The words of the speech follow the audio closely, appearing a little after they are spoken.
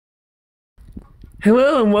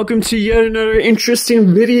Hello and welcome to yet another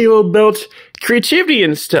interesting video about creativity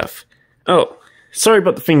and stuff. Oh, sorry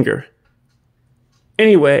about the finger.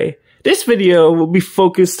 Anyway, this video will be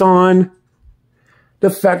focused on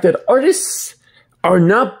the fact that artists are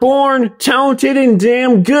not born talented and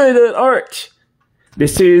damn good at art.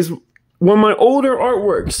 This is one of my older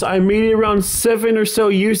artworks. I made it around 7 or so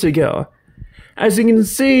years ago. As you can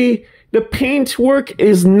see, the paint work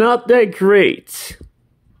is not that great.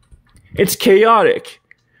 It's chaotic.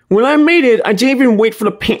 When I made it, I didn't even wait for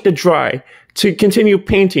the paint to dry to continue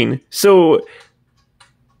painting. So,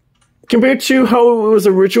 compared to how it was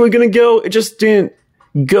originally gonna go, it just didn't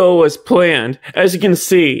go as planned, as you can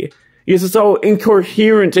see. Because it's all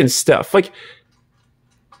incoherent and stuff. Like,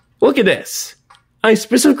 look at this. I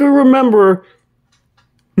specifically remember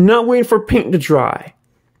not waiting for paint to dry.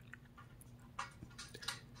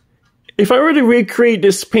 If I were to recreate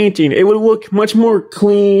this painting, it would look much more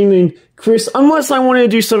clean and crisp, unless I wanted to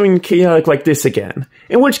do something chaotic like this again.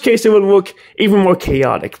 In which case, it would look even more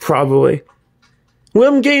chaotic, probably. What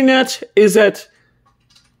I'm getting at is that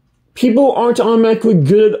people aren't automatically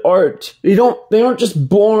good at art. They aren't just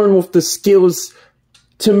born with the skills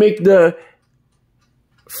to make the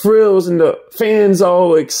frills and the fans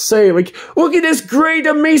all excited. Like, look at this great,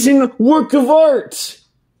 amazing work of art!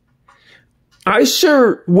 I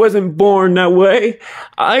sure wasn't born that way.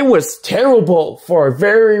 I was terrible for a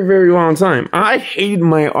very, very long time. I hated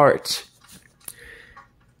my art.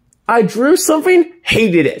 I drew something,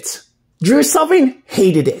 hated it. Drew something,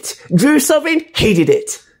 hated it. Drew something, hated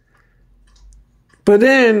it. But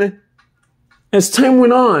then, as time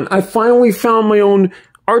went on, I finally found my own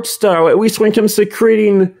art style, at least when it comes to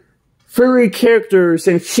creating furry characters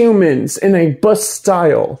and humans in a bust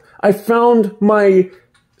style. I found my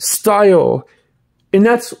style, and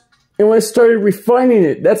when I started refining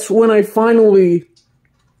it, that's when I finally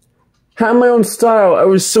had my own style. I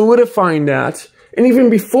was solidifying that, and even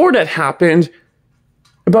before that happened,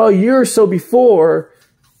 about a year or so before,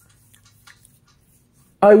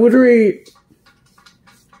 I literally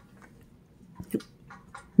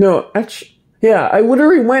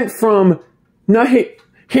went from not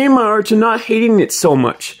hating my art to not hating it so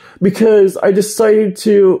much, because I decided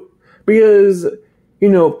to,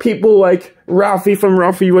 people like Ralphie from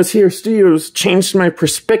Ralphie Was Here Studios changed my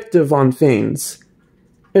perspective on things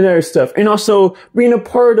and other stuff. And also, being a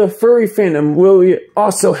part of furry fandom really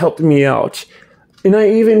also helped me out. And I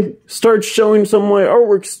even started showing some of my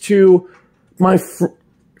artworks to my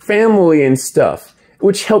family and stuff,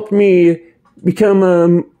 which helped me become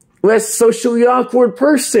a less socially awkward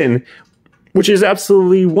person, which is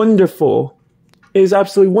absolutely wonderful. It is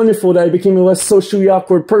absolutely wonderful that I became a less socially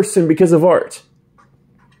awkward person because of art.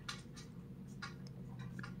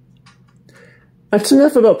 That's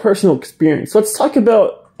enough about personal experience. Let's talk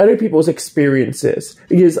about other people's experiences,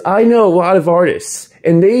 because I know a lot of artists,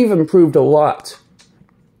 and they've improved a lot.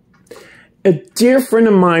 A dear friend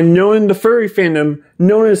of mine, known in the furry fandom,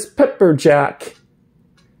 known as Pepperjack,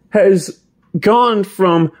 has gone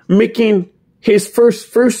from making his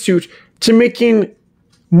first fursuit to making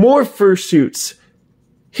more fursuits.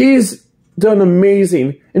 He's done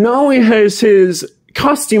amazing. And not only has his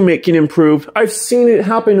costume making improved, I've seen it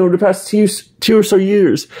happen over the past two or so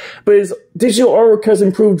years, but his digital artwork has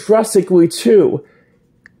improved drastically too.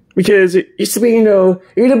 Because it used to be, a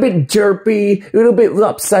little bit derpy, a little bit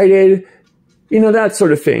lopsided, that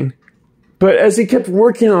sort of thing. But as he kept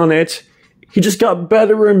working on it, he just got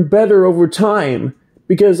better and better over time,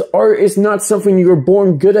 because art is not something you're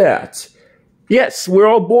born good at. Yes, we're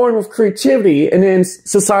all born with creativity, and then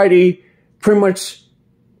society pretty much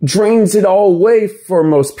drains it all away for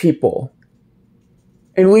most people.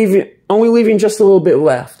 And only leaving just a little bit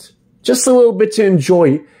left. Just a little bit to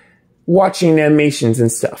enjoy watching animations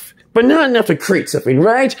and stuff. But not enough to create something,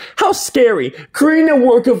 right? How scary. Creating a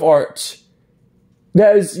work of art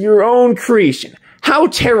that is your own creation. How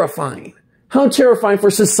terrifying. How terrifying for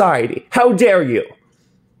society. How dare you?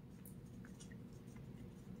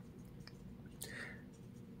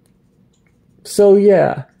 So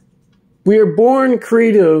yeah, we are born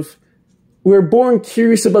creative. We're born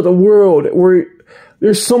curious about the world.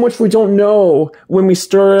 There's so much we don't know when we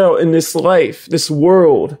start out in this life, this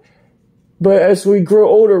world. But as we grow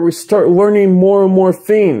older, we start learning more and more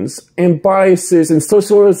things, and biases and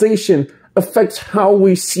socialization affect how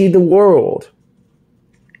we see the world.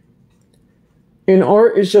 And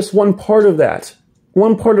art is just one part of that.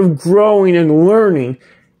 One part of growing and learning.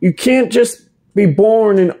 You can't just be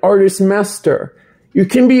born an artist master. You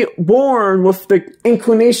can be born with the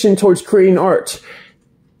inclination towards creating art,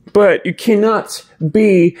 but you cannot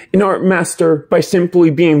be an art master by simply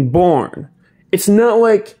being born. It's not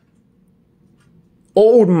like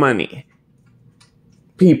old money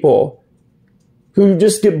people who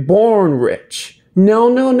just get born rich. No,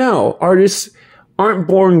 no, no. Artists aren't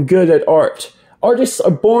born good at art. Artists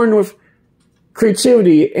are born with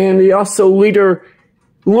creativity, and they also later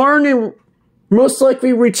learn and most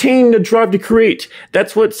likely retain the drive to create.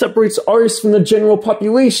 That's what separates artists from the general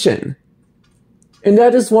population. And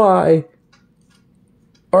that is why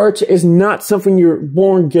art is not something you're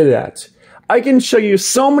born good at. I can show you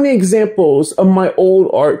so many examples of my old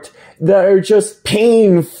art that are just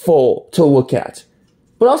painful to look at,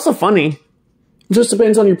 but also funny. It just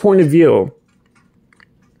depends on your point of view.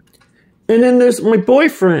 And then there's my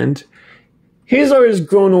boyfriend. His art has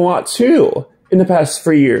grown a lot too in the past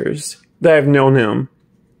 3 years that I've known him.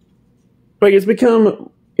 Like, it's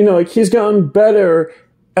become, like, he's gotten better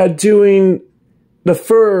at doing the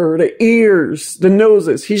fur, the ears, the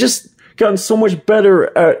noses. He's just gotten so much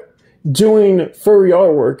better at doing furry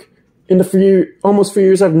artwork in the almost 3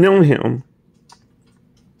 years I've known him.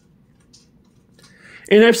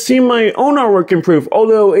 And I've seen my own artwork improve,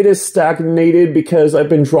 although it has stagnated because I've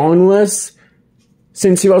been drawing less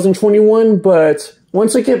since 2021, but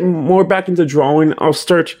once I get more back into drawing, I'll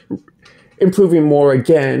start improving more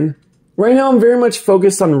again. Right now, I'm very much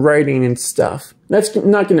focused on writing and stuff. That's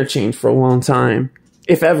not going to change for a long time,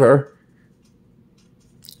 if ever.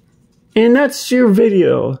 And that's your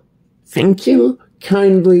video. Thank you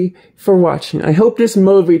kindly for watching. I hope this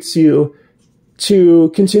motivates you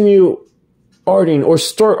to continue arting or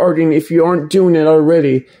start arting if you aren't doing it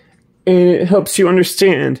already. And it helps you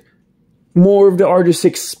understand more of the artist's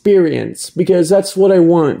experience, because that's what I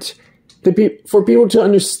want. For people to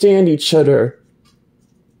understand each other.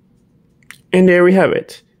 And there we have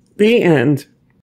it. The end.